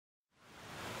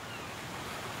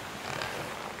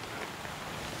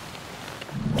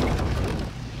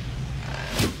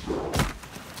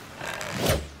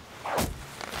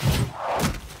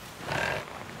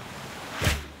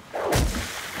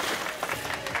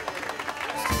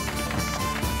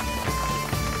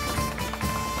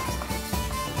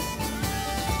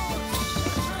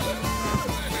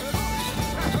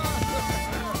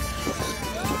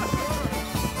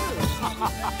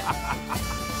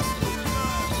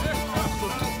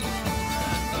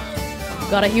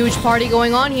Got a huge party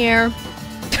going on here.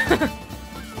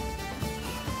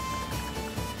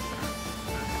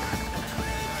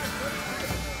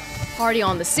 Party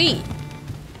on the sea.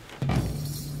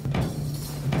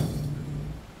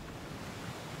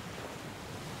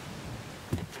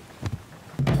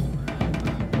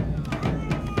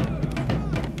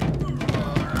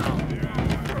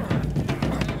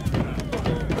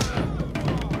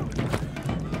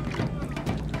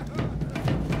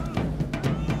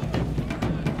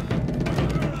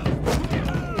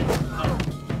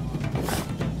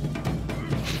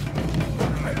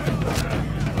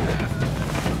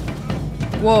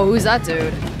 Whoa, who's that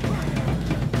dude?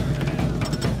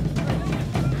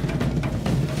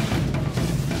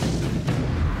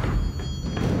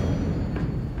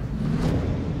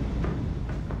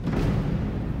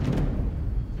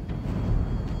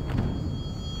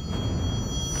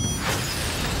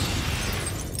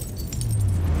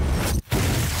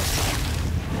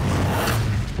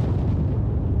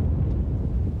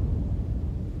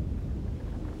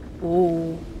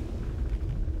 Ooh.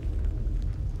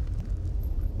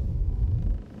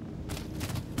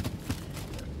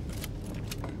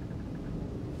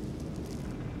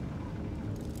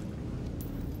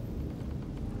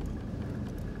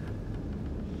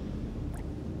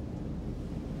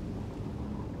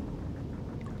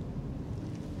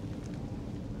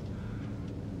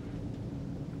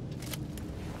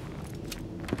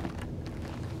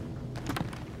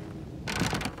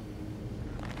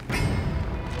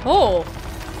 Oh!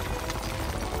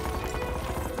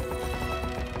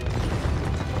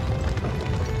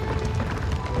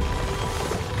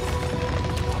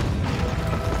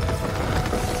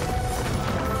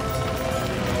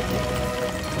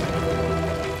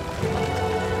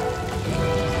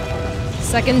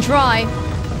 Second try.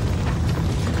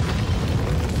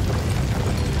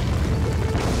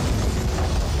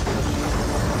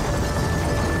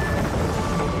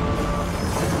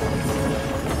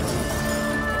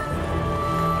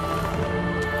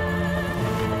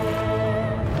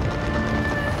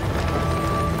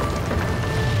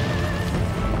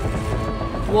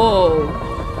 Whoa.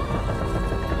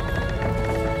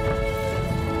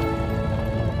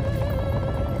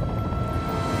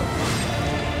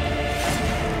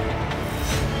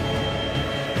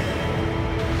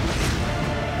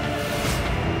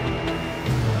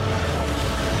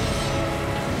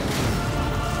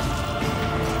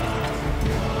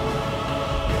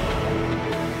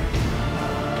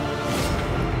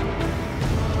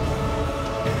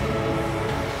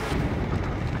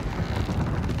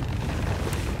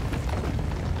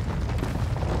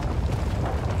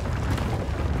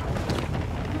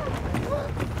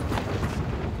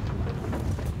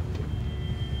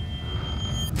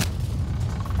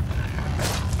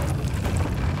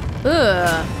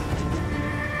 Ugh.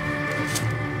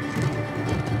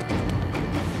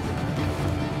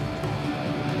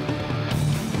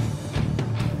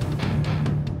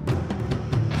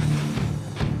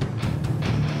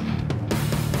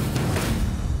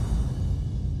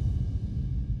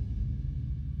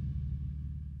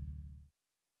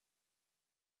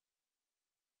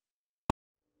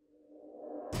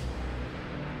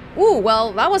 Ooh,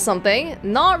 well, that was something.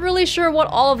 Not really sure what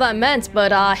all of that meant,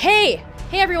 but hey!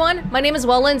 Hey everyone, my name is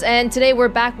Welland, and today we're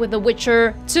back with The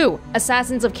Witcher 2,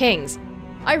 Assassins of Kings.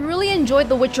 I really enjoyed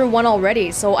The Witcher 1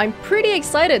 already, so I'm pretty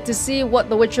excited to see what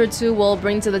The Witcher 2 will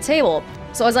bring to the table.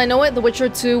 So as I know it, The Witcher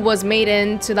 2 was made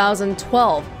in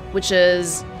 2012, which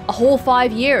is a whole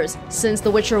 5 years since The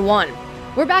Witcher 1.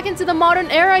 We're back into the modern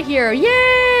era here,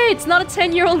 yay! It's not a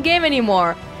 10-year-old game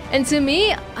anymore. And to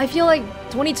me, I feel like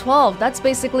 2012, that's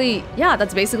basically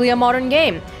a modern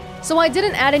game. So I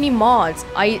didn't add any mods.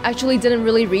 I actually didn't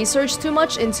really research too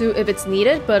much into if it's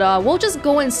needed, but we'll just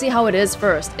go and see how it is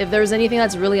first. If there's anything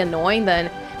that's really annoying, then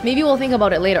maybe we'll think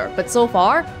about it later. But so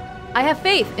far, I have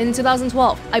faith in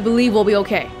 2012. I believe we'll be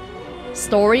okay.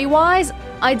 Story-wise,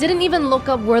 I didn't even look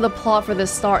up where the plot for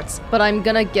this starts, but I'm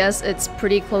gonna guess it's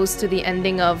pretty close to the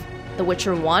ending of The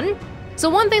Witcher 1. So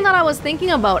one thing that I was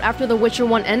thinking about after The Witcher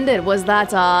 1 ended was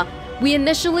that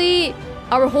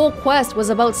our whole quest was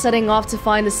about setting off to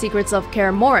find the secrets of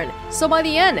Kaer Morhen. So by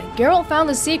the end, Geralt found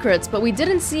the secrets, but we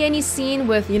didn't see any scene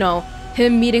with, you know,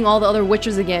 him meeting all the other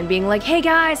witchers again, being like, hey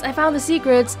guys, I found the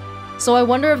secrets. So I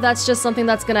wonder if that's just something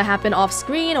that's gonna happen off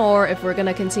screen, or if we're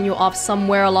gonna continue off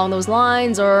somewhere along those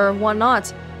lines, or whatnot.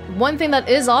 One thing that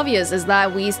is obvious is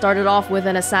that we started off with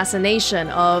an assassination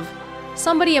of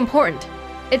somebody important.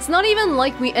 It's not even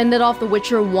like we ended off The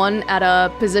Witcher 1 at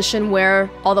a position where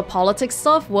all the politics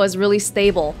stuff was really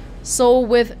stable. So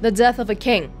with the death of a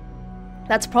king,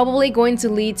 that's probably going to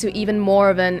lead to even more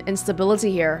of an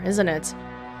instability here, isn't it?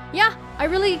 Yeah, I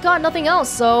really got nothing else,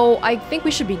 so I think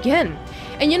we should begin.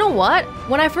 And you know what?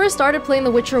 When I first started playing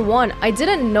The Witcher 1, I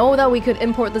didn't know that we could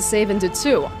import the save into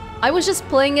 2. I was just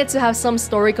playing it to have some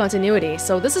story continuity,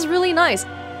 so this is really nice.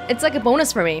 It's like a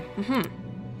bonus for me.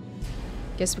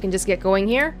 Guess we can just get going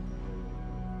here.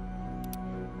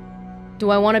 Do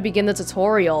I want to begin the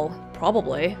tutorial?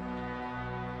 Probably.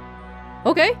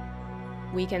 Okay.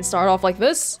 We can start off like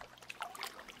this.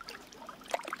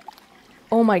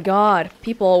 Oh my god,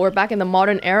 people, we're back in the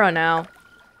modern era now.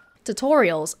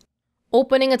 Tutorials.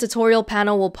 Opening a tutorial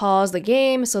panel will pause the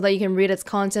game so that you can read its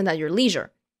content at your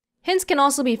leisure. Hints can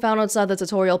also be found outside the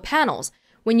tutorial panels.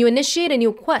 When you initiate a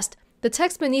new quest, the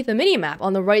text beneath the minimap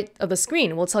on the right of the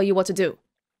screen will tell you what to do.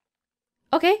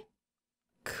 Okay.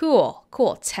 Cool.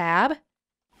 Tab.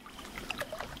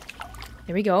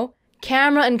 There we go.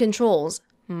 Camera and controls.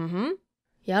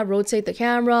 Yeah, rotate the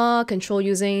camera, control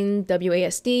using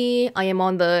WASD. I am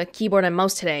on the keyboard and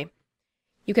mouse today.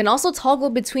 You can also toggle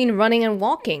between running and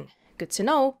walking. Good to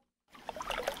know.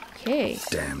 Okay.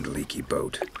 Damned leaky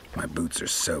boat. My boots are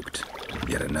soaked.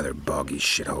 Yet another boggy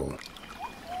shithole.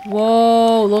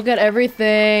 Whoa, look at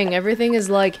everything. Everything is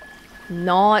like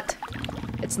not...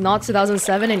 It's not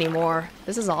 2007 anymore.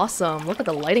 This is awesome. Look at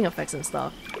the lighting effects and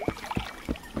stuff.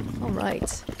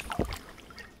 Alright.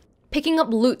 Picking up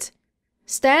loot.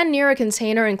 Stand near a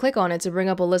container and click on it to bring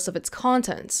up a list of its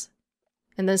contents.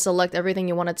 And then select everything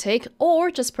you want to take,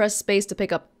 or just press space to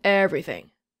pick up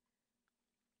everything.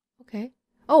 Okay.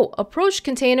 Oh, approach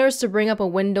containers to bring up a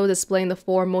window displaying the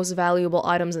 4 most valuable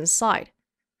items inside.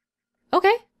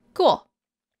 Okay, cool.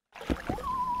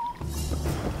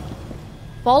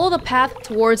 Follow the path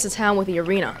towards the town with the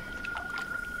arena.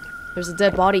 There's a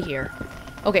dead body here.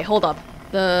 Okay, hold up.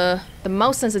 The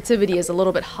mouse sensitivity is a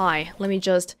little bit high. Let me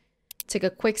just take a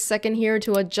quick second here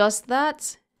to adjust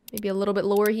that. Maybe a little bit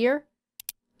lower here.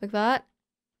 Like that.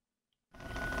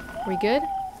 We good?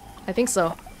 I think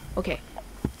so. Okay.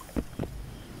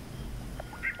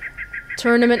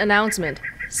 Tournament announcement.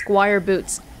 Squire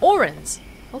boots. Orens.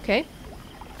 Okay.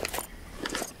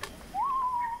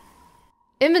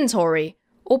 Inventory.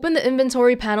 Open the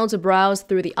inventory panel to browse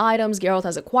through the items Geralt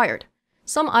has acquired.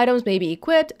 Some items may be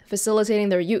equipped, facilitating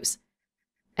their use.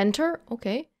 Enter.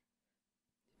 Okay.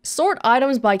 Sort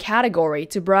items by category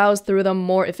to browse through them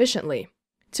more efficiently.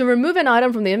 To remove an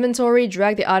item from the inventory,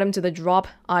 drag the item to the drop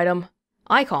item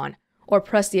icon, or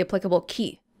press the applicable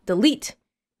key. Delete.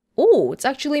 Oh, it's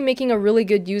actually making a really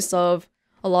good use of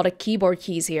a lot of keyboard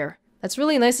keys here. That's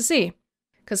really nice to see.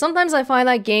 Because sometimes I find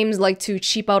that games like to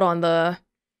cheap out on the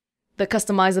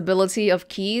customizability of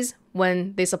keys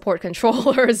when they support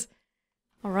controllers.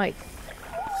 Alright.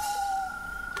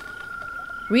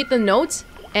 Read the notes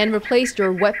and replace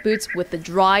your wet boots with the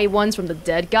dry ones from the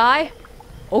dead guy.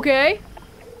 Okay.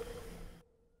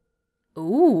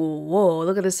 Ooh, whoa,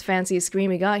 look at this fancy screen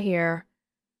we got here.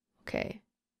 Okay.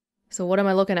 So what am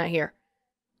I looking at here?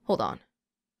 Hold on.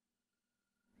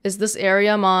 Is this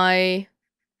area my...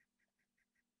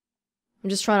 I'm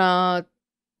just trying to...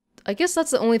 I guess that's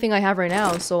the only thing I have right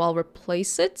now, so I'll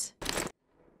replace it.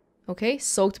 Okay,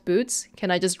 soaked boots.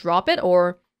 Can I just drop it,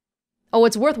 or... Oh,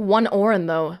 it's worth 1 oren,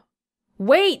 though.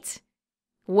 Wait!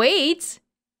 Wait!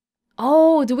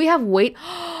 Oh, do we have weight?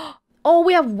 Oh,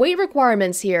 we have weight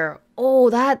requirements here. Oh,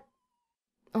 that...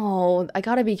 Oh, I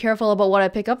gotta be careful about what I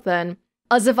pick up then.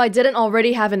 As if I didn't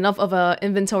already have enough of a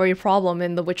inventory problem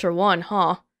in The Witcher 1,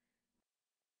 huh?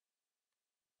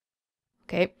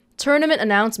 Okay, tournament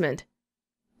announcement.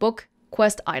 Book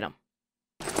quest item.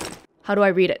 How do I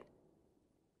read it?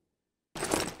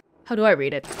 How do I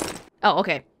read it? Oh,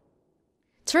 okay.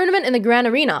 Tournament in the Grand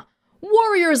Arena.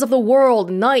 Warriors of the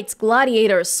world, knights,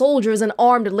 gladiators, soldiers, and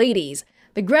armed ladies.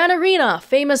 The Grand Arena,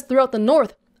 famous throughout the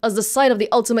north as the site of the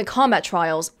ultimate combat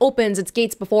trials, opens its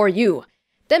gates before you.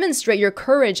 Demonstrate your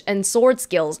courage and sword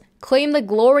skills. Claim the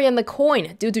glory and the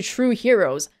coin due to true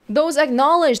heroes. Those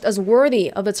acknowledged as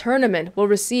worthy of the tournament will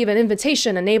receive an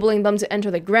invitation enabling them to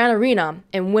enter the Grand Arena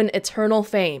and win eternal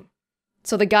fame.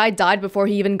 So the guy died before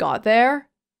he even got there?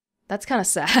 That's kind of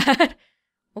sad.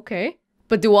 Okay.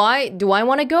 But do I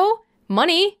want to go?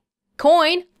 Money?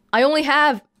 Coin? I only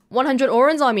have 100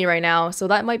 orens on me right now, so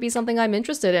that might be something I'm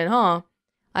interested in, huh?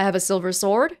 I have a silver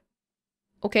sword.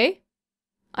 Okay.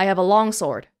 I have a long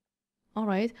sword.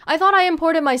 Alright. I thought I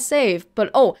imported my save, but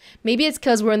oh, maybe it's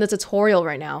because we're in the tutorial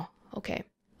right now. Okay.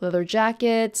 Leather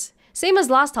jacket. Same as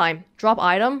last time. Drop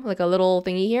item, like a little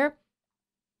thingy here.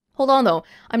 Hold on though.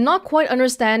 I'm not quite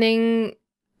understanding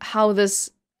how this...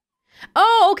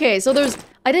 Oh, okay. So there's...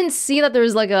 I didn't see that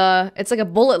there's like a... It's like a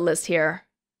bullet list here.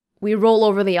 We roll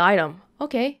over the item.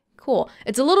 Okay, cool.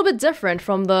 It's a little bit different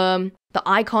from the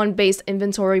icon-based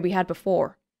inventory we had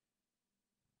before.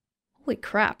 Holy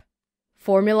crap.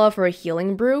 Formula for a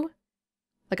healing brew?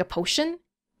 Like a potion?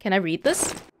 Can I read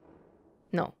this?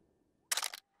 No.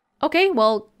 Okay,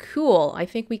 well, cool. I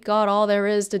think we got all there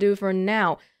is to do for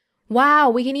now. Wow,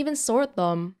 we can even sort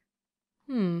them.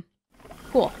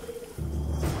 Cool.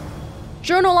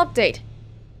 Journal update.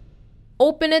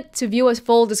 Open it to view a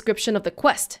full description of the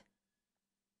quest.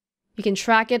 You can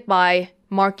track it by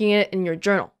marking it in your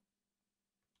journal.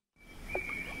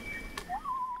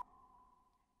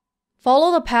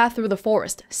 Follow the path through the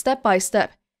forest, step by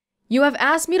step. You have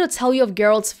asked me to tell you of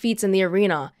Geralt's feats in the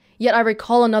arena, yet I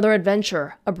recall another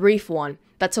adventure, a brief one,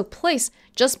 that took place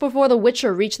just before the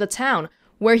Witcher reached the town,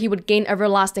 where he would gain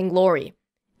everlasting glory.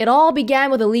 It all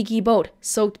began with a leaky boat,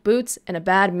 soaked boots, and a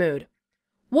bad mood.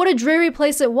 What a dreary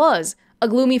place it was! A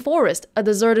gloomy forest, a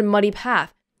deserted muddy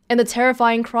path, and the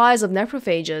terrifying cries of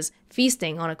necrophages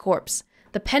feasting on a corpse.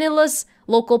 The penniless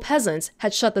local peasants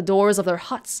had shut the doors of their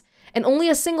huts, and only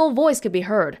a single voice could be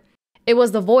heard. It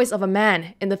was the voice of a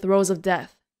man in the throes of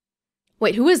death.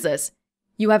 Wait, who is this?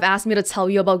 You have asked me to tell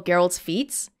you about Geralt's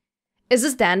feats? Is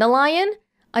this Dandelion?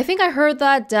 I think I heard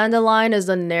that Dandelion is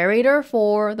the narrator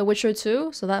for The Witcher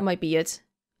 2, so that might be it.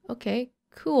 Okay,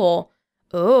 cool.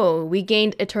 Oh, we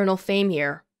gained eternal fame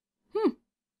here.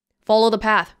 Follow the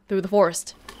path through the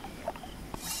forest.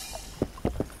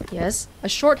 Yes, a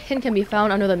short hint can be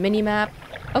found under the mini-map.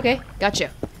 Okay,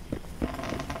 gotcha.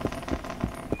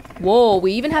 Whoa,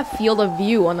 we even have field of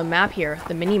view on the map here,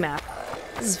 the mini-map.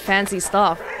 This is fancy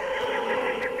stuff.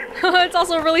 It's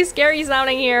also really scary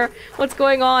sounding here. What's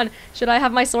going on? Should I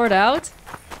have my sword out?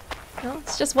 No,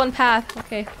 it's just one path.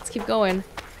 Okay, let's keep going.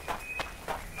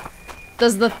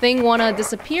 Does the thing want to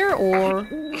disappear or...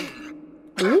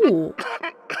 Ooh.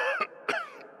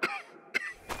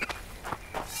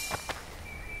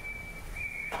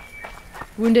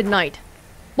 Wounded Knight.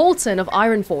 Bolton of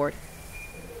Ironford.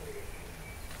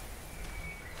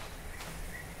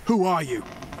 Who are you?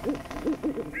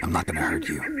 I'm not gonna hurt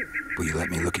you. Will you let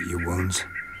me look at your wounds?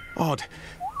 Odd.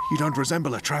 You don't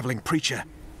resemble a traveling preacher.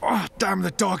 Oh, damn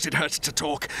the dogs, it hurts to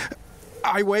talk.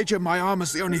 I wager my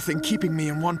armor's the only thing keeping me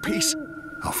in one piece.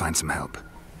 I'll find some help.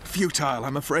 Futile,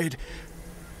 I'm afraid.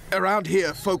 Around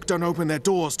here, folk don't open their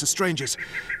doors to strangers.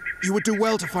 You would do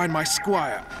well to find my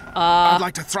squire. I'd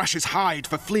like to thrash his hide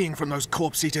for fleeing from those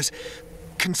corpse eaters.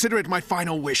 Consider it my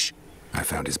final wish. I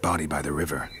found his body by the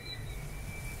river.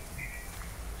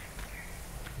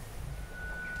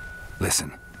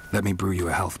 Listen, let me brew you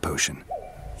a health potion.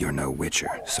 You're no witcher,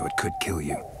 so it could kill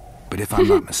you. But if I'm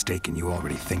not mistaken, you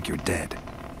already think you're dead.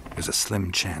 There's a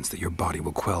slim chance that your body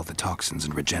will quell the toxins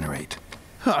and regenerate.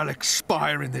 I'll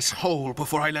expire in this hole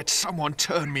before I let someone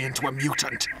turn me into a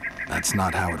mutant. That's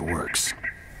not how it works.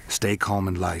 Stay calm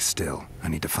and lie still. I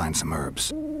need to find some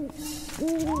herbs.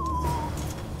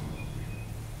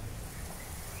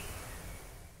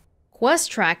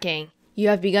 Quest tracking. You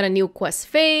have begun a new quest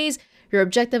phase. Your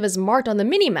objective is marked on the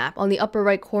mini-map on the upper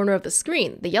right corner of the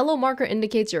screen. The yellow marker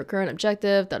indicates your current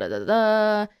objective.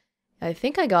 Da-da-da-da. I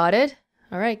think I got it.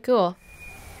 Alright, cool.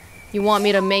 You want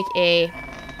me to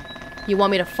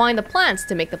find the plants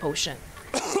to make the potion.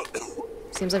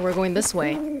 Seems like we're going this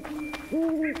way.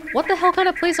 What the hell kind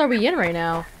of place are we in right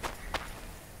now?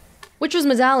 Witcher's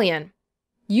Medallion.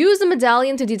 Use the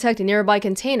medallion to detect nearby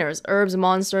containers, herbs,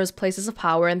 monsters, places of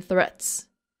power, and threats.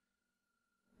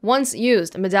 Once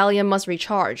used, a medallion must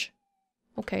recharge.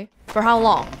 Okay. For how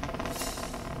long?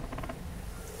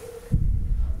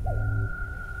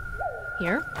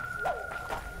 Here?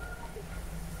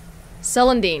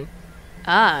 Celandine.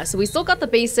 Ah, so we still got the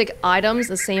basic items,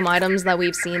 the same items that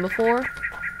we've seen before.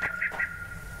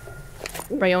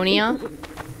 Bryonia.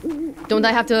 Don't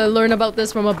I have to learn about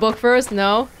this from a book first?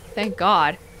 No? Thank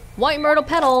God. White myrtle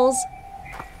petals.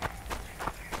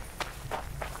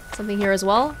 Something here as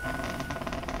well.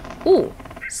 Ooh,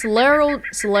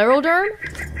 Scleroderm?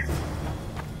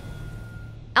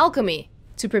 Alchemy.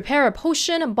 To prepare a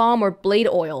potion, bomb, or blade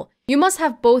oil, you must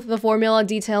have both the formula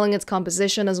detailing its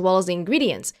composition as well as the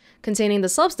ingredients containing the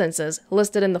substances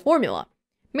listed in the formula.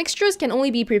 Mixtures can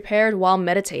only be prepared while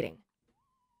meditating.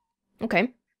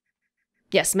 Okay.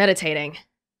 Yes, meditating.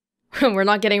 We're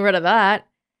not getting rid of that.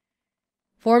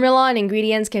 Formula and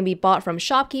ingredients can be bought from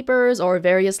shopkeepers or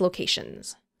various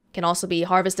locations. Can also be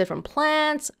harvested from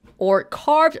plants or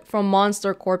carved from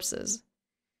monster corpses.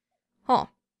 Huh.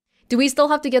 Do we still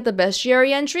have to get the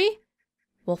bestiary entry?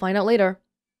 We'll find out later.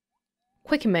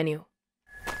 Quick menu.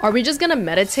 Are we just gonna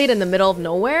meditate in the middle of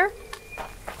nowhere?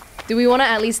 Do we want to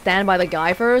at least stand by the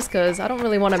guy first? Because I don't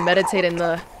really want to meditate in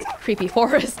the creepy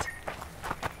forest.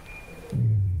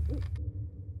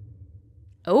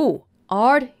 Oh,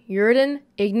 Ard, Yrden,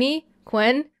 Igni,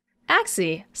 Quen,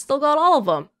 Axie. Still got all of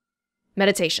them.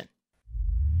 Meditation.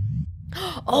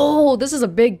 Oh, this is a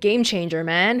big game changer,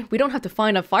 man. We don't have to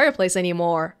find a fireplace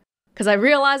anymore. Because I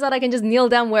realized that I can just kneel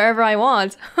down wherever I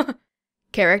want.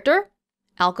 Character.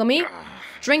 Alchemy.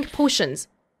 Drink potions.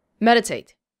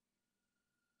 Meditate.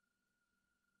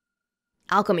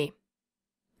 Alchemy.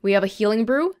 We have a healing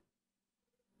brew.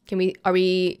 Do we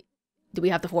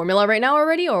have the formula right now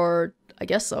already? Or, I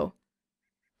guess so.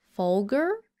 Fulgur?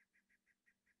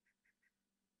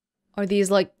 Are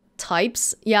these like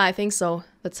types? Yeah, I think so.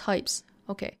 The types.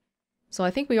 Okay. So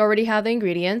I think we already have the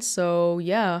ingredients, so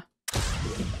yeah.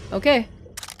 Okay.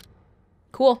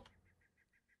 Cool.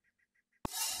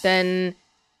 Then,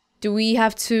 do we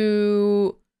have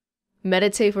to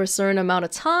meditate for a certain amount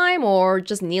of time, or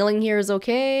just kneeling here is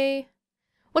okay?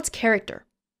 What's character?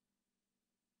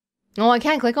 Oh, I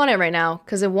can't click on it right now,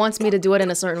 because it wants me to do it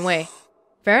in a certain way.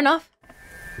 Fair enough.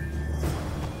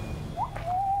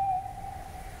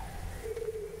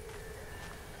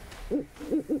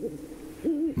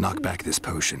 Knock back this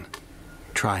potion.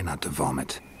 Try not to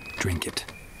vomit. Drink it.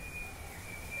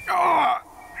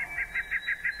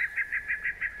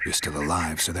 You're still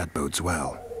alive, so that bodes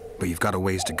well. But you've got a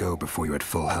ways to go before you're at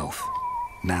full health.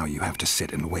 Now you have to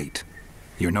sit and wait.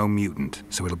 You're no mutant,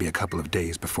 so it'll be a couple of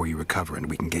days before you recover and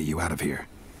we can get you out of here.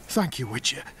 Thank you,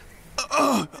 Witcher.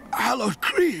 Hallowed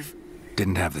Grieve!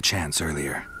 Didn't have the chance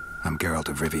earlier. I'm Geralt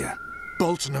of Rivia.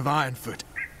 Bolton of Ironfoot.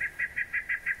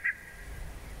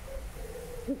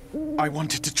 I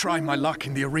wanted to try my luck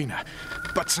in the arena,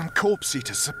 but some corpse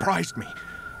eaters surprised me.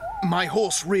 My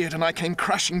horse reared and I came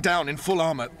crashing down in full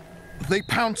armor. They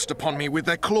pounced upon me with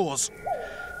their claws.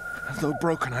 Though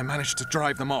broken, I managed to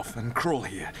drive them off and crawl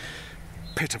here.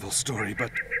 Pitiful story,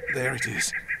 but there it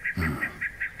is.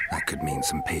 That could mean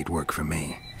some paid work for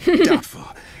me. Doubtful.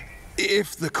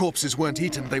 If the corpses weren't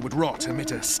eaten, they would rot,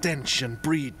 emit a stench and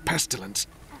breed pestilence.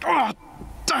 Ah,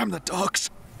 damn the dogs!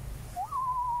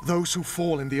 Those who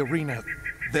fall in the arena,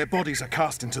 their bodies are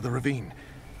cast into the ravine.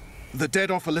 The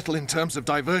dead offer little in terms of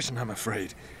diversion, I'm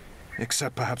afraid.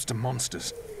 Except perhaps to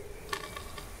monsters.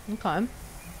 Okay.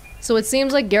 So it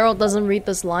seems like Geralt doesn't read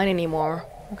this line anymore.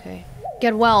 Okay.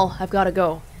 Get well, I've gotta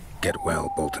go. Get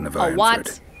well, Bolton of Ironfoot.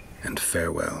 What? And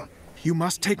farewell. You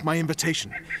must take my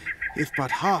invitation. If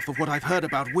but half of what I've heard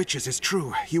about witches is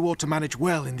true, you ought to manage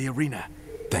well in the arena.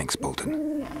 Thanks,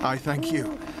 Bolton. I thank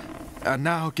you. And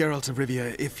now, Geralt of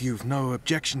Rivia, if you've no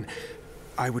objection,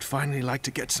 I would finally like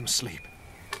to get some sleep.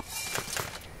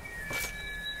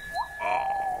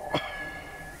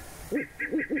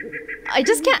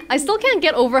 I still can't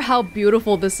get over how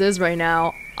beautiful this is right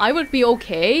now. I would be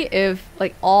okay if,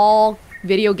 like, all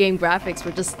video game graphics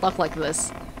were just stuck like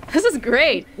this. This is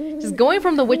great! Just going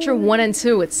from The Witcher 1 and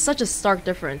 2, it's such a stark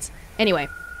difference. Anyway,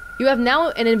 you have now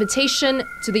an invitation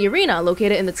to the arena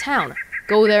located in the town.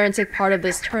 Go there and take part of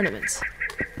this tournament.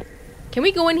 Can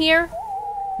we go in here?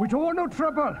 We don't want no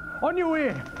trouble. On your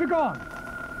way. Be gone.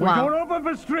 We Wow. don't open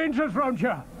for strangers round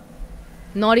here.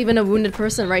 Not even a wounded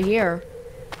person right here.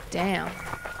 Damn.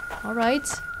 Alright.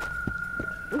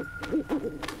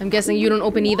 I'm guessing you don't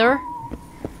open either?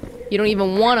 You don't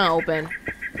even wanna open.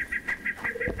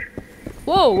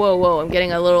 Whoa, whoa, whoa. I'm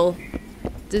getting a little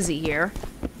dizzy here.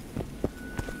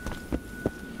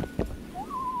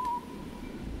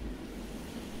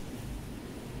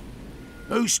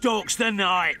 Who stalks the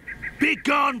night? Be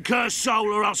gone, cursed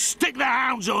soul, or I'll stick the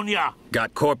hounds on ya!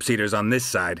 Got corpse eaters on this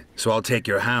side, so I'll take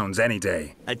your hounds any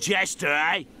day. A jester,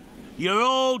 eh? You're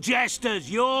all jesters.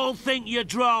 You all think you're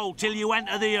droll till you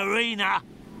enter the arena.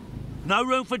 No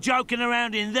room for joking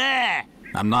around in there.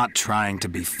 I'm not trying to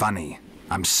be funny.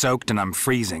 I'm soaked and I'm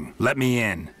freezing. Let me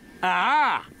in.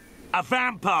 Aha! A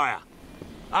vampire.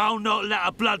 I'll not let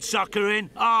a bloodsucker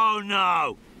in. Oh,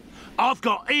 no. I've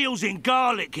got eels in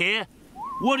garlic here.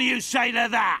 What do you say to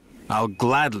that? I'll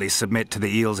gladly submit to the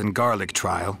eels and garlic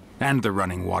trial, and the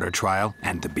running water trial,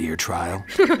 and the beer trial.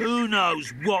 Who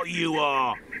knows what you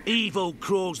are? Evil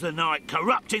crawls the night,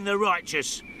 corrupting the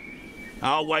righteous.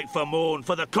 I'll wait for morn,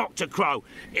 for the cock to crow.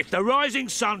 If the rising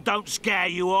sun don't scare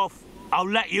you off, I'll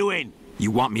let you in. You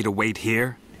want me to wait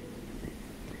here?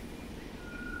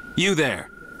 You there.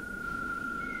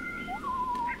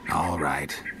 All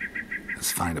right.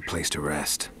 Let's find a place to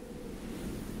rest.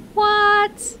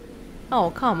 What?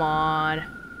 Oh, come on.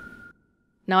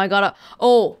 Now I gotta...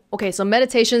 Oh, okay, so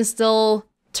meditation still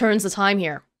turns the time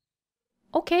here.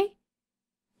 Okay.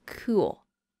 Cool.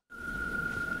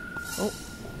 Oh.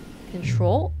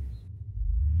 Control.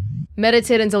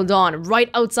 Meditate until dawn, right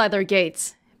outside their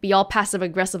gates. Be all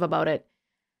passive-aggressive about it.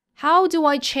 How do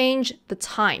I change the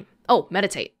time? Oh,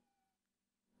 meditate.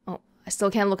 Oh, I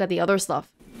still can't look at the other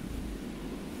stuff.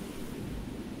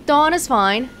 Dawn is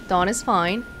fine. Dawn is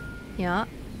fine. Yeah.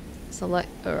 Select,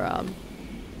 or,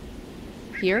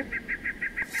 here.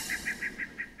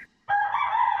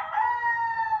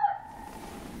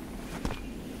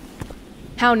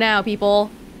 How now, people?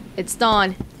 It's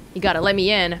dawn. You gotta let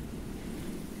me in.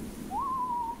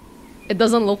 It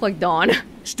doesn't look like dawn.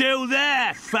 Still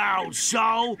there, foul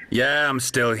soul? Yeah, I'm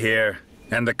still here.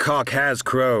 And the cock has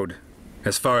crowed.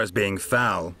 As far as being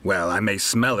foul, well, I may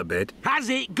smell a bit. Has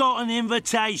it got an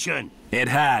invitation? It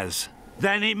has.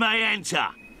 Then it may enter.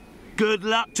 Good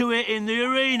luck to it in the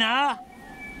arena.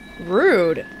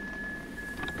 Rude.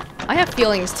 I have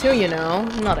feelings too, you know.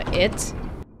 I'm not a it.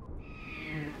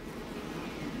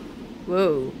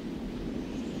 Whoa.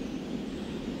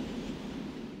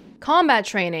 Combat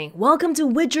training. Welcome to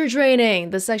Witcher training.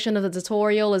 This section of the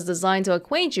tutorial is designed to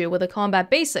acquaint you with the combat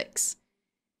basics.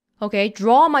 Okay,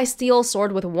 draw my steel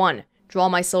sword with 1. Draw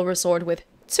my silver sword with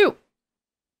 2.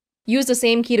 Use the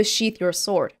same key to sheath your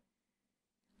sword.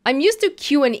 I'm used to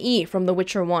Q and E from The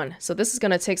Witcher 1, so this is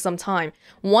gonna take some time.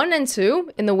 1 and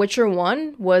 2 in The Witcher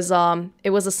 1 was, it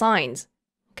was assigned.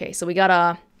 Okay, so we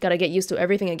gotta get used to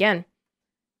everything again.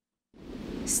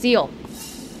 Steel.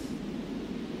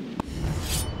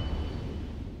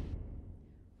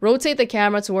 Rotate the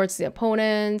camera towards the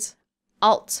opponent.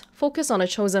 Alt. Focus on a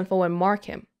chosen foe and mark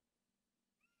him.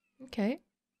 Okay.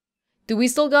 Do we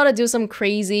still gotta do some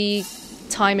crazy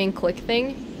timing click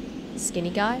thing? Skinny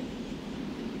guy?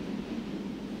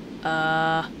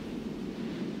 I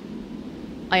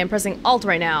am pressing Alt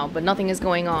right now, but nothing is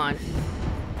going on.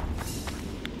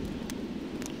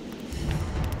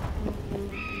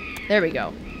 There we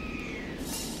go.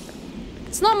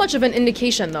 It's not much of an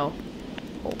indication though.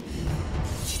 Oh.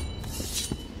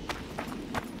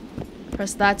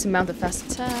 Press that to mount a fast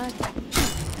attack.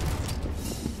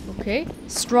 Okay,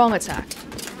 strong attack.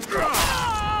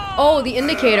 Oh, the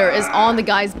indicator is on the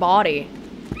guy's body.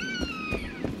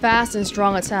 Fast and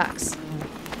strong attacks.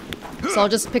 So I'll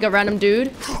just pick a random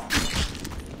dude.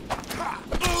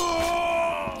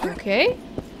 Okay.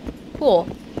 Cool.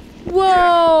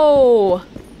 Whoa!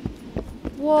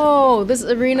 Whoa, this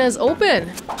arena is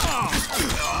open.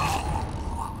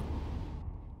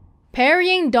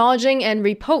 Parrying, dodging, and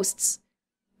riposts.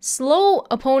 Slow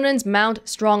opponents mount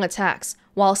strong attacks,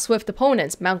 while swift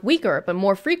opponents mount weaker but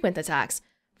more frequent attacks.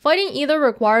 Fighting either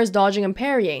requires dodging and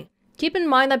parrying. Keep in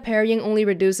mind that parrying only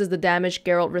reduces the damage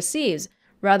Geralt receives,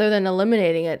 rather than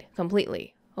eliminating it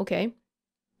completely. Okay.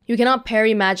 You cannot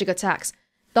parry magic attacks.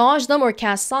 Dodge them or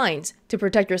cast signs to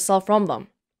protect yourself from them.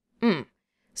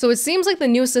 So it seems like the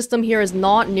new system here is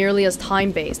not nearly as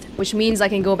time-based, which means I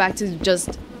can go back to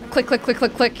just click, click, click,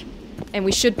 click, click, and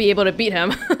we should be able to beat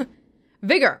him.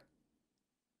 Vigor.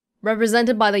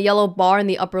 Represented by the yellow bar in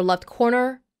the upper left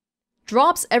corner.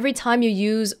 Drops every time you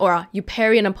use or you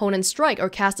parry an opponent's strike or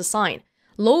cast a sign.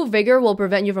 Low vigor will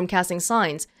prevent you from casting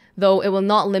signs, though it will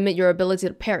not limit your ability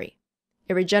to parry.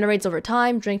 It regenerates over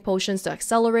time, drink potions to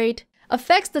accelerate.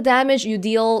 Affects the damage you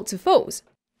deal to foes.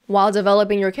 While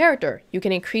developing your character, you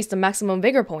can increase the maximum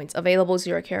vigor points available to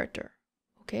your character.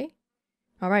 Okay?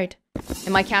 Alright.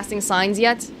 Am I casting signs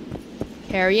yet?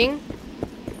 Parrying.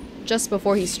 Just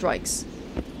before he strikes.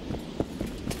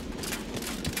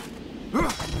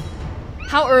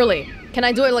 How early? Can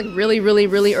I do it like really, really,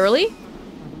 really early?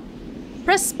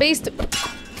 Press space to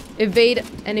evade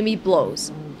enemy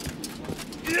blows.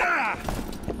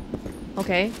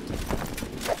 Okay.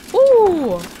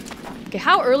 Ooh! Okay,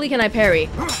 how early can I parry?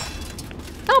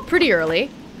 Oh, pretty early.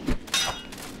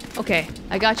 Okay,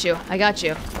 I got you. I got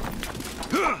you.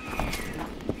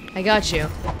 I got you.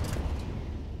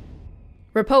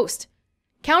 Riposte.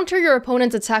 Counter your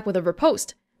opponent's attack with a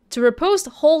riposte. To riposte,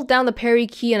 hold down the parry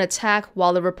key and attack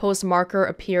while the riposte marker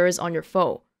appears on your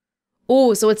foe.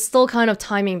 Ooh, so it's still kind of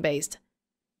timing based.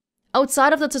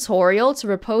 Outside of the tutorial, to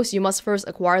riposte you must first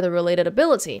acquire the related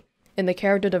ability in the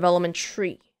character development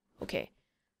tree. Okay.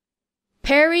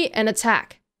 Parry and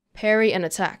attack. Parry and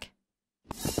attack.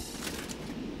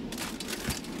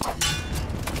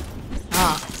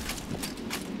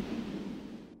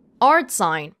 Art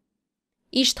sign.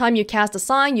 Each time you cast a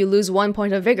sign, you lose 1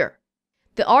 point of vigor.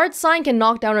 The art sign can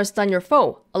knock down or stun your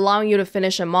foe, allowing you to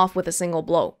finish him off with a single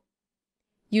blow.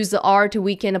 Use the R to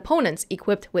weaken opponents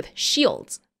equipped with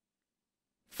shields.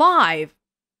 5.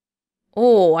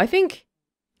 Oh, I think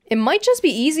it might just be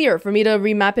easier for me to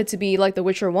remap it to be like The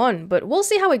Witcher 1, but we'll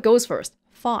see how it goes first.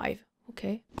 5.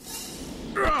 Okay.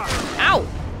 Ow!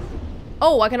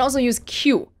 Oh, I can also use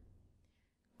Q.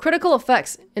 Critical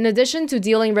effects. In addition to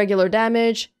dealing regular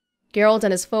damage, Geralt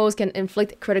and his foes can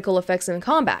inflict critical effects in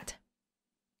combat.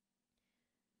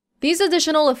 These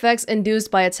additional effects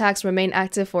induced by attacks remain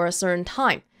active for a certain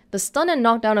time. The stun and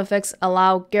knockdown effects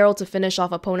allow Geralt to finish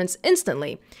off opponents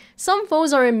instantly. Some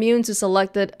foes are immune to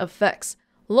selected effects.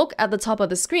 Look at the top of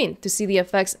the screen to see the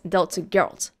effects dealt to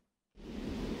Geralt.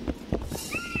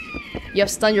 You have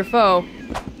stunned your foe.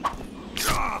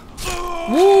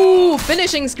 Woo!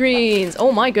 Finishing screens!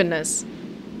 Oh my goodness.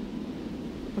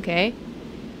 Okay.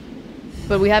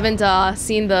 But we haven't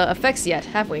seen the effects yet,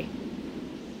 have we?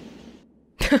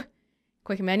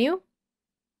 Quick menu?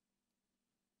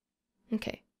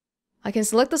 Okay. I can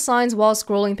select the signs while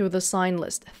scrolling through the sign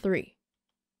list. 3.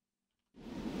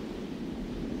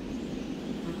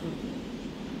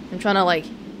 I'm trying to like...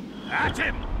 At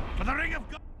him! For the ring of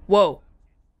God! Whoa.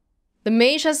 The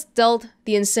mage has dealt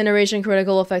the incineration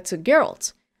critical effect to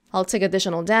Geralt. I'll take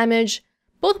additional damage.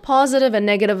 Both positive and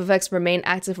negative effects remain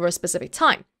active for a specific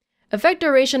time. Effect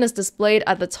duration is displayed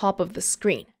at the top of the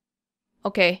screen.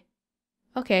 Okay.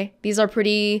 Okay, these are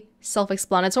pretty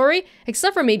self-explanatory,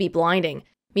 except for maybe blinding.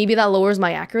 Maybe that lowers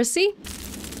my accuracy?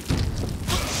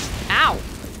 Ow!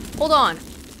 Hold on.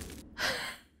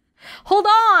 Hold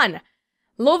on!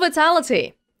 Low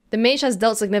vitality. The mage has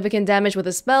dealt significant damage with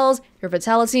his spells. Your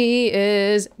vitality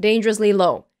is dangerously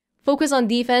low. Focus on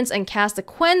defense and cast the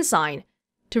Quen sign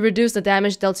to reduce the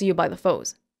damage dealt to you by the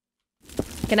foes.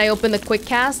 Can I open the quick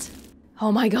cast?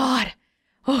 Oh my god.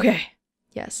 Okay.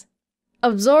 Yes.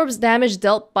 Absorbs damage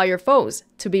dealt by your foes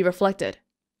to be reflected.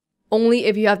 Only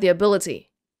if you have the ability.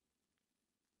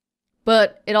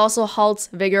 But it also halts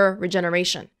vigor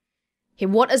regeneration. Okay,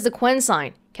 what is the Quen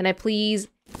sign? Can I please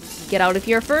get out of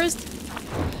here first?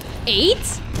 8?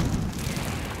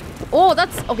 Oh,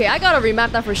 that's... Okay, I gotta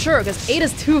remap that for sure, because 8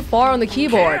 is too far on the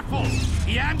keyboard. Careful!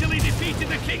 He handily defeated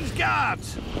the king's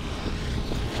guards!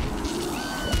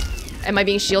 Am I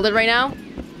being shielded right now?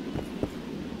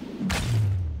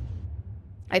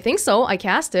 I think so, I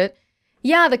cast it.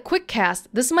 Yeah, the quick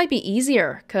cast. This might be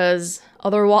easier, because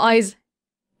otherwise...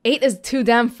 8 is too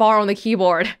damn far on the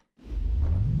keyboard.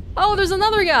 Oh, there's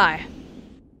another guy!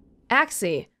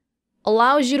 Axii.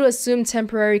 Allows you to assume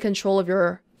temporary control of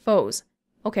your foes.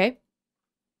 Okay.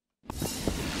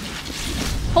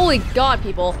 Holy god,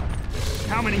 people.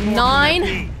 How many more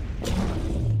 9.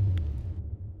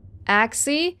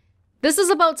 Axii. This is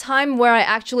about time where I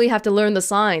actually have to learn the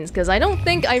signs, because I don't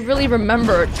think I really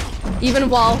remembered, even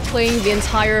while playing the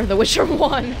entire The Witcher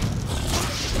 1.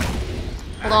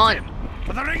 Hold on.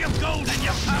 For the ring of gold in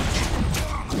your pouch.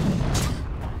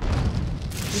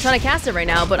 I'm trying to cast it right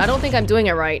now, but I don't think I'm doing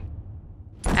it right.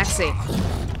 Axii.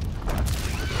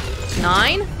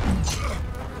 9?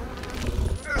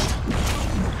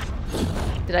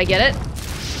 Did I get it?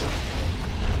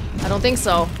 I don't think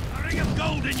so. A ring of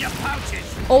gold in your pouches.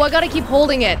 Oh, I gotta keep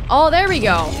holding it. Oh, there we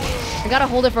go. I gotta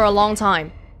hold it for a long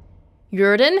time.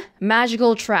 Yrden,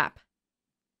 magical trap.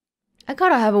 I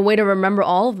gotta have a way to remember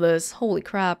all of this. Holy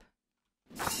crap.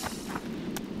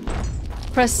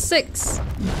 Press 6.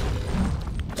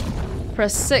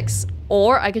 Press 6.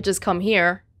 Or I could just come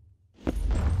here.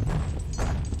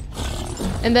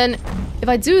 And then, if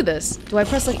I do this, do I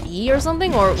press like E or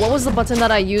something? Or what was the button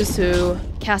that I used to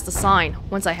cast a sign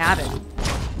once I have it?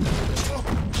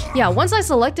 Yeah, once I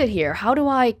select it here, how do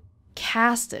I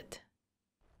cast it?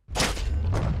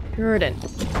 Yrden.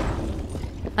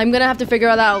 I'm gonna have to figure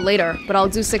that out later, but I'll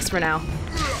do 6 for now.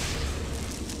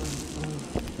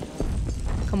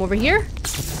 Come over here.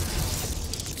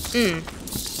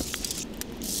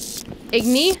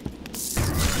 Igni.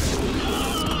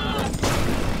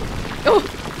 Oh,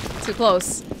 too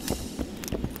close.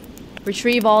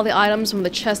 Retrieve all the items from the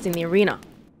chest in the arena.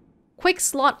 Quick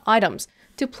slot items.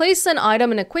 To place an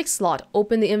item in a quick slot,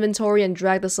 open the inventory and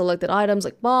drag the selected items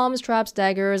like bombs, traps,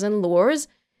 daggers, and lures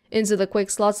into the quick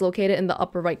slots located in the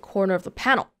upper right corner of the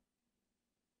panel.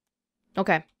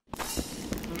 Okay.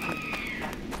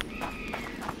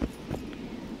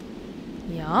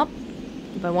 Yup.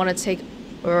 If I want to take...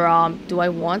 Or, do I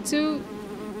want to?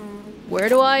 Where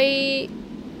do I...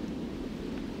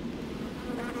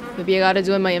 Maybe I gotta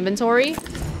do in my inventory?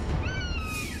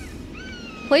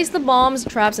 Place the bombs,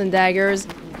 traps, and daggers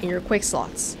in your quick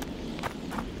slots.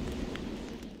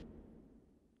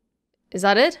 Is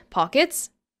that it?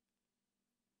 Pockets?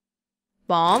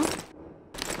 Bomb?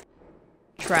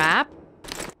 Trap?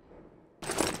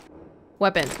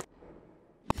 Weapon.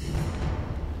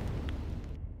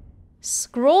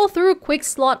 Scroll through quick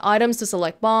slot items to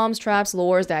select bombs, traps,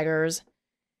 lures, daggers.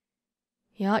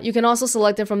 Yeah, you can also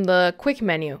select it from the quick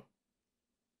menu.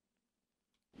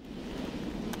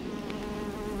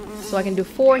 So I can do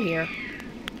 4 here.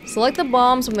 Select the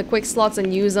bombs from the quick slots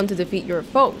and use them to defeat your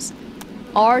foes.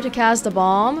 R to cast a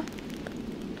bomb.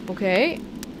 Okay.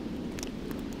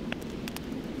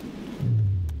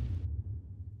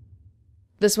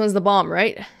 This one's the bomb,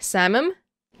 right? Samum?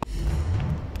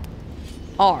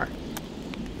 R.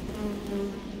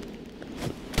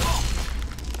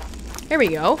 Here we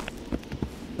go.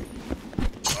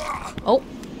 Oh.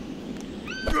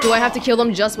 Do I have to kill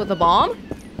them just with the bomb?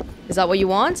 Is that what you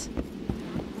want?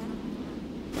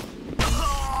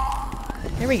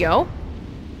 Here we go.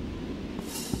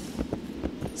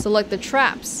 Select the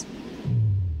traps.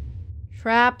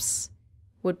 Traps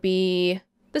would be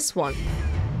this one.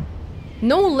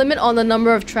 No limit on the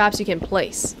number of traps you can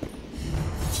place.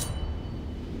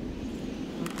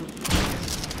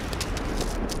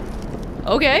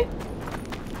 Okay.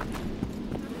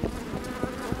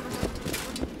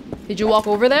 Did you walk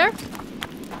over there?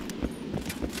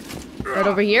 Right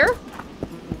over here?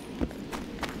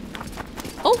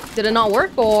 Oh, did it not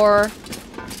work or?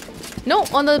 No,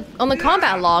 on the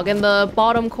combat log in the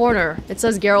bottom corner, it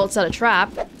says Geralt set a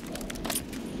trap.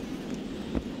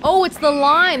 Oh, it's the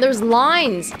line. There's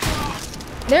lines.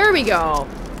 There we go.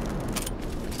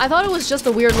 I thought it was just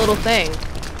a weird little thing.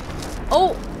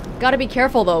 Oh, gotta be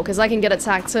careful though, because I can get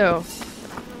attacked too.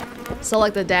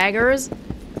 Select the daggers.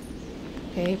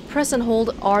 Okay, press and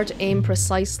hold R to aim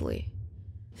precisely.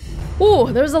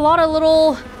 Ooh, there's a lot of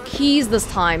little keys this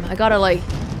time. I gotta like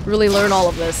really learn all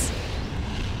of this.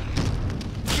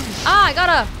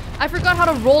 Ah, I forgot how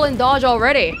to roll and dodge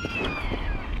already.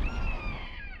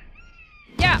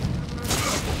 Yeah.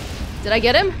 Did I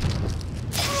get him? I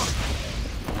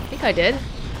think I did.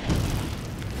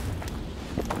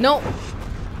 No.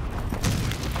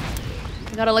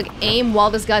 I gotta like aim while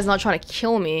this guy's not trying to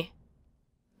kill me.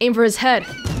 Aim for his head.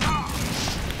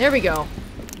 There we go.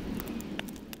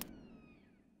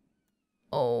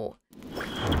 Oh.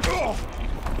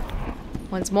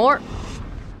 Once more.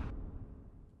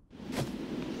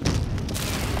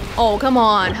 Oh, come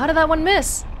on. How did that one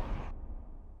miss?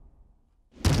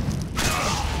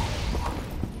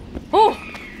 Oh!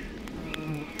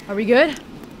 Are we good?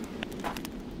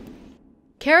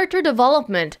 Character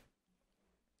development.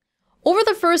 Over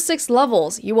the first 6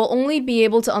 levels, you will only be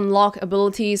able to unlock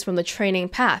abilities from the training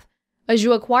path. As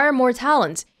you acquire more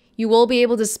talents, you will be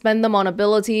able to spend them on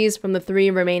abilities from the 3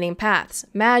 remaining paths: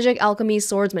 magic, alchemy,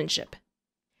 swordsmanship.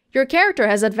 Your character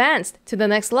has advanced to the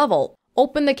next level.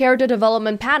 Open the character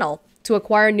development panel to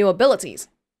acquire new abilities.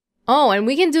 Oh, and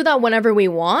we can do that whenever we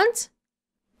want?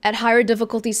 At higher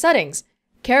difficulty settings,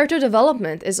 character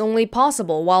development is only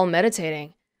possible while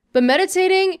meditating. But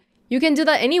meditating, you can do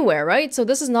that anywhere, right? So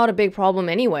this is not a big problem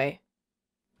anyway.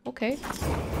 Okay.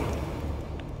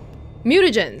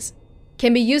 Mutagens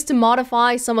can be used to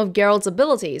modify some of Geralt's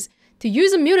abilities. To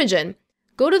use a mutagen,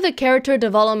 go to the character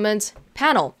development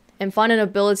panel and find an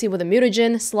ability with a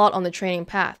mutagen slot on the training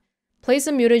path. Place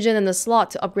a mutagen in the slot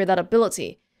to upgrade that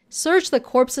ability. Search the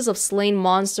corpses of slain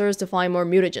monsters to find more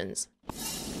mutagens.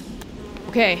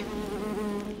 Okay.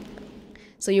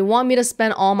 So you want me to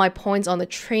spend all my points on the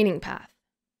training path.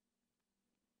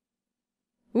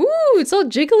 Ooh, it's all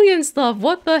jiggly and stuff.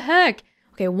 What the heck?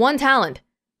 Okay, 1 talent.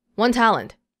 1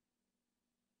 talent.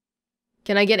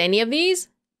 Can I get any of these?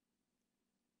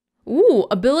 Ooh,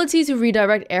 ability to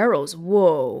redirect arrows.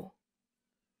 Whoa.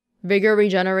 Vigor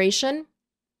regeneration.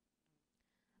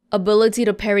 Ability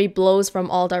to parry blows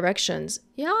from all directions.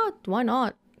 Yeah, why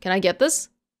not? Can I get this?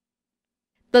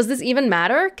 Does this even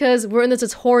matter? Because we're in the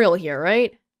tutorial here,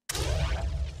 right?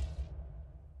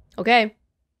 Okay.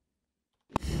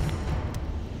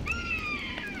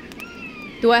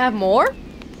 Do I have more?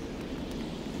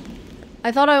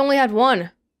 I thought I only had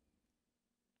 1.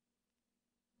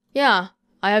 Yeah,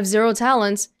 I have 0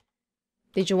 talents.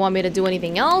 Did you want me to do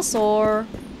anything else, or?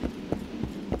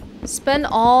 Spend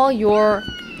all your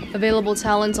available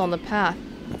talents on the path.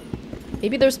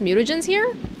 Maybe there's mutagens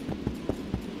here?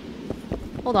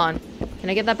 Hold on. Can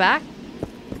I get that back?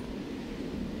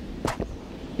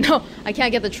 No, I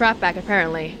can't get the trap back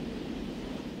apparently.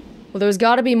 Well, there's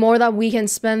gotta be more that we can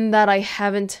spend that I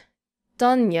haven't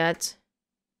done yet.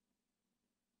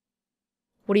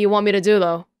 What do you want me to do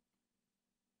though?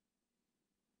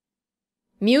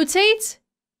 Mutate?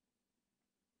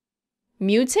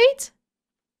 Mutate?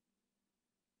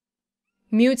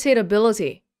 Mutate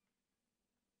ability.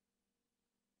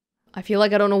 I feel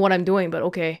like I don't know what I'm doing, but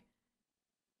okay.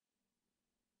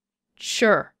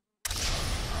 Sure.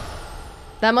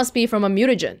 That must be from a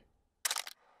mutagen.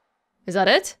 Is that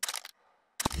it?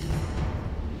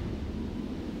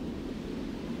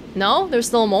 No? There's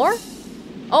still more?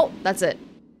 Oh, that's it.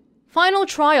 Final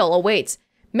trial awaits.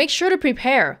 Make sure to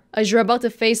prepare, as you're about to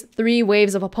face 3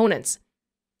 waves of opponents.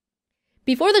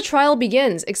 Before the trial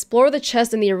begins, explore the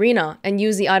chest in the arena and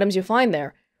use the items you find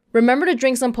there. Remember to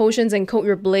drink some potions and coat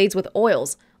your blades with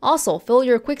oils. Also, fill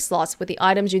your quick slots with the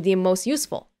items you deem most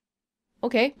useful.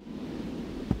 Okay.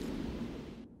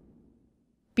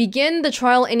 Begin the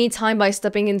trial anytime by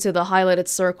stepping into the highlighted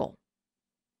circle.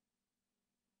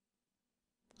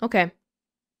 Okay.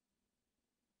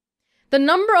 The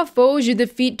number of foes you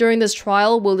defeat during this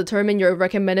trial will determine your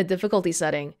recommended difficulty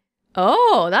setting.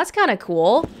 Oh, that's kind of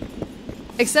cool.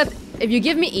 Except, if you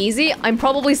give me easy, I'm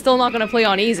probably still not gonna play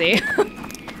on easy.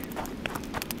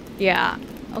 Yeah,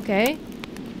 okay.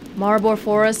 Maribor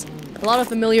Forest. A lot of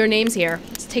familiar names here.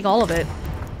 Let's take all of it.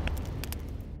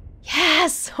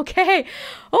 Yes! Okay!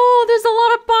 Oh, there's a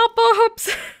lot of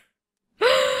pop-ups!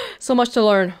 So much to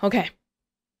learn. Okay.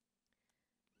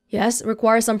 Yes,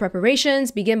 requires some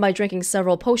preparations. Begin by drinking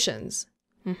several potions.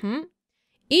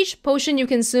 Each potion you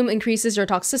consume increases your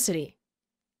toxicity.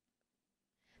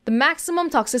 The maximum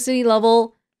toxicity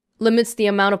level limits the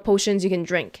amount of potions you can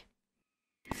drink.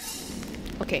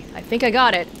 Okay, I think I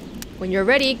got it. When you're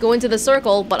ready, go into the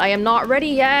circle, but I am not ready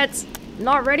yet.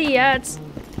 Not ready yet.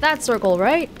 That circle,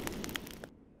 right?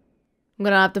 I'm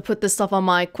gonna have to put this stuff on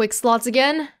my quick slots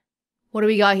again. What do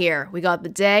we got here? We got the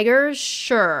daggers,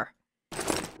 sure.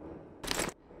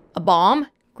 A bomb,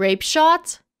 grape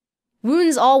shot.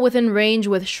 Wounds all within range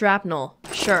with shrapnel,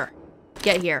 sure.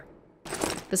 Get here.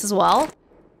 This as well.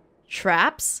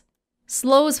 Traps.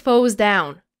 Slows foes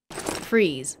down.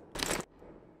 Freeze.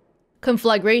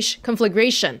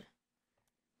 Conflagration.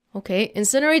 Okay,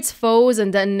 incinerates foes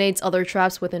and detonates other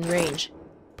traps within range.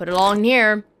 Put it all in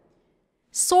here.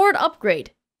 Sword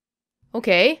upgrade.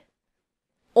 Okay.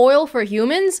 Oil for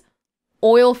humans,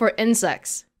 oil for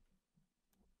insects.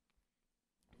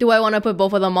 Do I want to put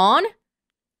both of them on?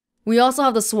 We also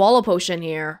have the swallow potion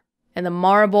here, and the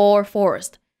Maribor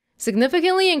Forest.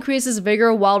 Significantly increases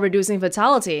vigor while reducing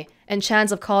vitality and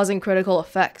chance of causing critical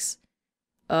effects.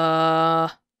 I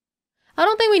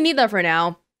don't think we need that for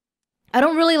now. I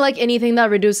don't really like anything that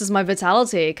reduces my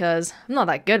vitality, because I'm not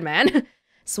that good, man.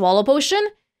 Swallow potion?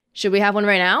 Should we have one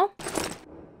right now?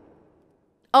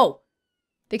 Oh.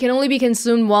 They can only be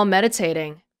consumed while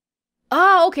meditating.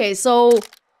 Ah, okay, so...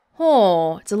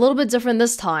 Oh, it's a little bit different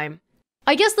this time.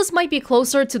 I guess this might be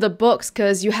closer to the books,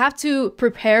 because you have to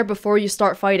prepare before you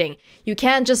start fighting. You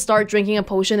can't just start drinking a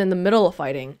potion in the middle of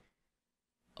fighting.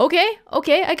 Okay,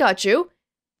 I got you.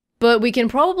 But we can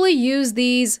probably use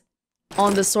these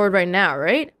on the sword right now,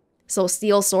 right? So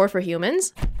steel sword for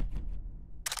humans.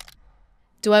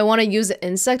 Do I want to use the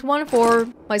insect one for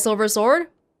my silver sword?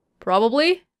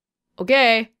 Probably.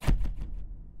 Okay.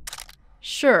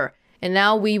 Sure. And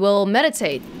now we will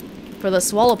meditate for the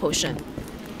swallow potion.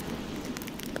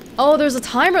 Oh, there's a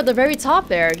timer at the very top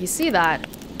there. You see that?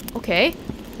 Okay.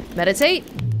 Meditate.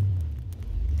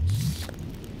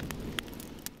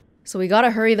 So we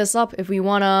gotta hurry this up if we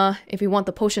want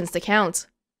the potions to count.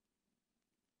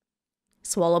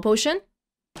 Swallow potion.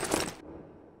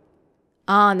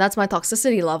 Ah, and that's my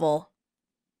toxicity level.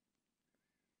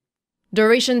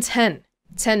 Duration 10.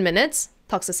 10 minutes.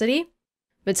 Toxicity.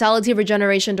 Vitality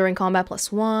regeneration during combat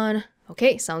 +1.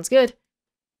 Okay, sounds good.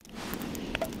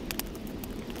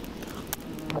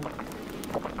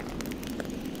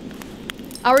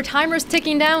 Our timer's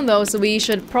ticking down though, so we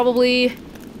should probably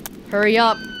hurry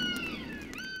up.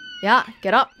 Yeah,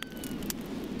 get up.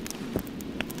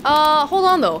 Hold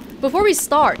on though. Before we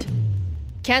start,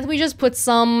 can't we just put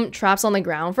some traps on the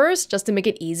ground first, just to make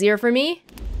it easier for me?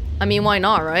 I mean, why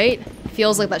not, right?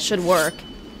 Feels like that should work.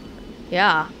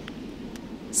 Yeah.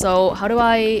 So, how do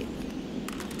I...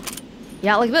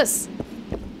 Yeah, like this.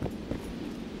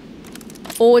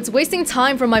 Oh, it's wasting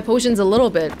time for my potions a little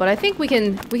bit, but I think we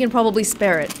can probably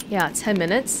spare it. Yeah, 10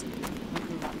 minutes.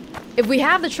 If we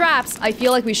have the traps, I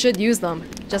feel like we should use them,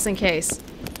 just in case.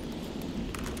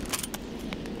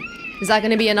 Is that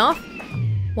gonna be enough?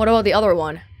 What about the other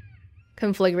one?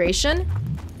 Conflagration?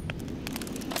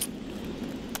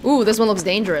 Ooh, this one looks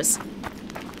dangerous.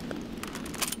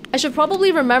 I should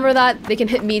probably remember that they can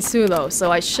hit me too though,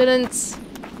 so I shouldn't...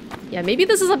 Yeah, maybe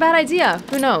this is a bad idea.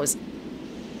 Who knows?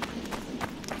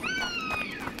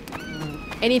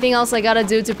 Anything else I gotta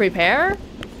do to prepare?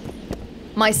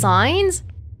 My signs?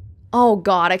 Oh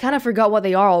god, I kind of forgot what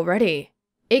they are already.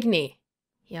 Igni.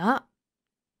 Yeah.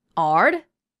 Ard?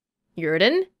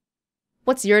 Yrden?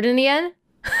 What's Yrden again?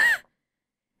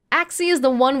 Axie is the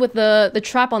one with the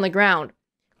trap on the ground.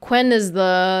 Quen is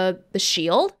the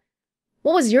shield?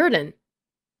 What was Yrden?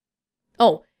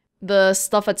 Oh, the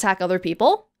stuff attack other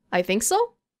people? I think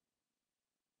so.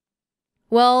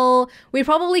 Well, we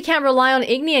probably can't rely on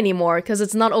Igni anymore because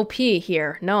it's not OP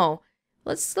here. No.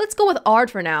 Let's go with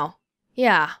Ard for now.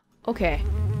 Yeah, okay.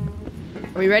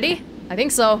 Are we ready? I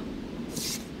think so.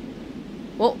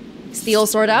 Whoa, steel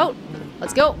sword out.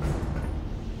 Let's go.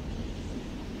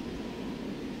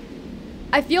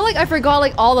 I feel like I forgot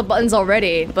like all the buttons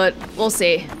already, but we'll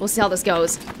see. We'll see how this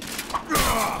goes.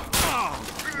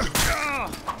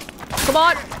 Come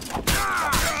on!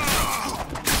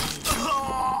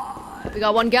 We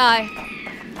got one guy.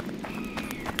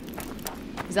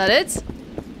 Is that it?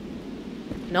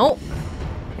 Nope.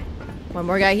 One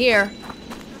more guy here.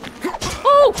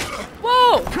 Oh!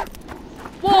 Whoa!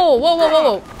 Whoa, whoa, whoa,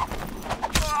 whoa, whoa.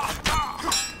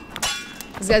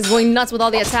 This guy's going nuts with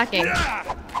all the attacking.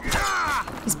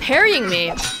 He's parrying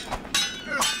me.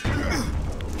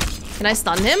 Can I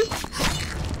stun him?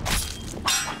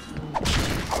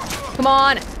 Come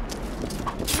on.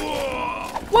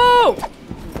 Whoa!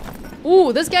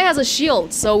 Ooh, this guy has a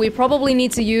shield, so we probably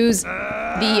need to use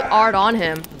the art on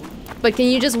him. But can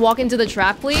you just walk into the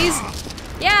trap, please?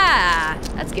 Yeah!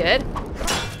 That's good.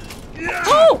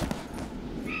 Oh!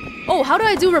 Oh, how do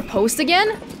I do riposte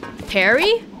again?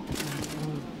 Parry?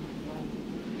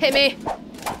 Hit me.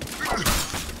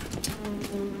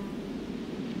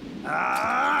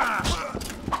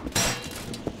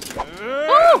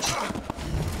 Oh!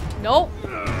 Nope.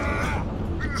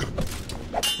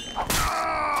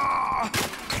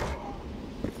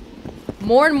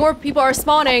 More and more people are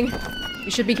spawning.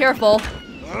 You should be careful.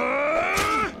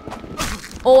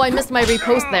 Oh, I missed my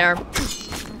riposte there.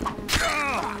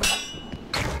 Ah!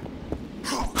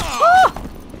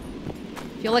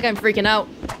 Feel like I'm freaking out.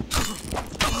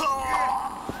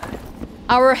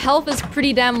 Our health is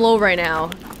pretty damn low right now.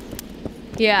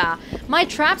 Yeah, my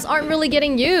traps aren't really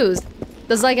getting used.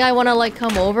 Does that guy want to like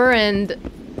come over and...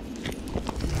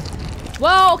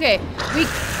 Well, okay, we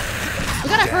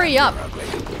gotta hurry up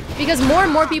because more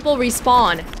and more people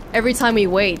respawn every time we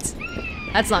wait.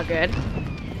 That's not good.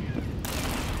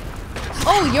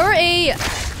 Oh,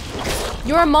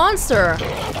 you're a monster.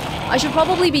 I should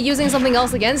probably be using something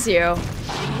else against you.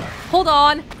 Hold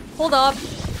on, hold up.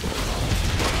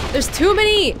 There's too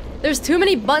many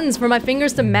buttons for my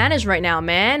fingers to manage right now,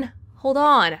 man. Hold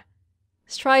on.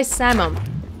 Let's try Samum.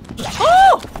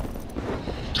 Oh!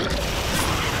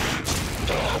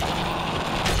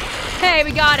 Hey,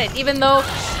 we got it, even though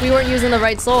we weren't using the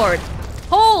right sword.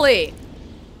 Holy!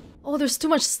 Oh, there's too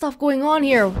much stuff going on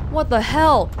here. What the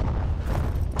hell?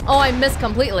 Oh, I missed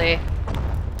completely.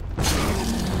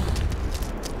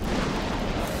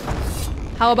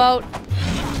 How about...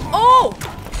 Oh!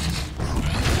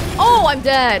 Oh, I'm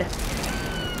dead.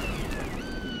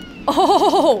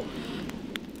 Oh!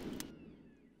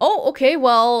 Oh, okay,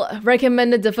 well,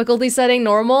 recommended difficulty setting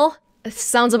normal?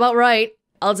 Sounds about right.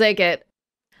 I'll take it.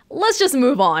 Let's just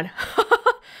move on.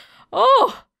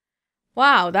 Oh!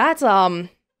 Wow, that's,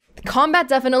 combat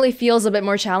definitely feels a bit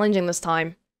more challenging this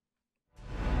time.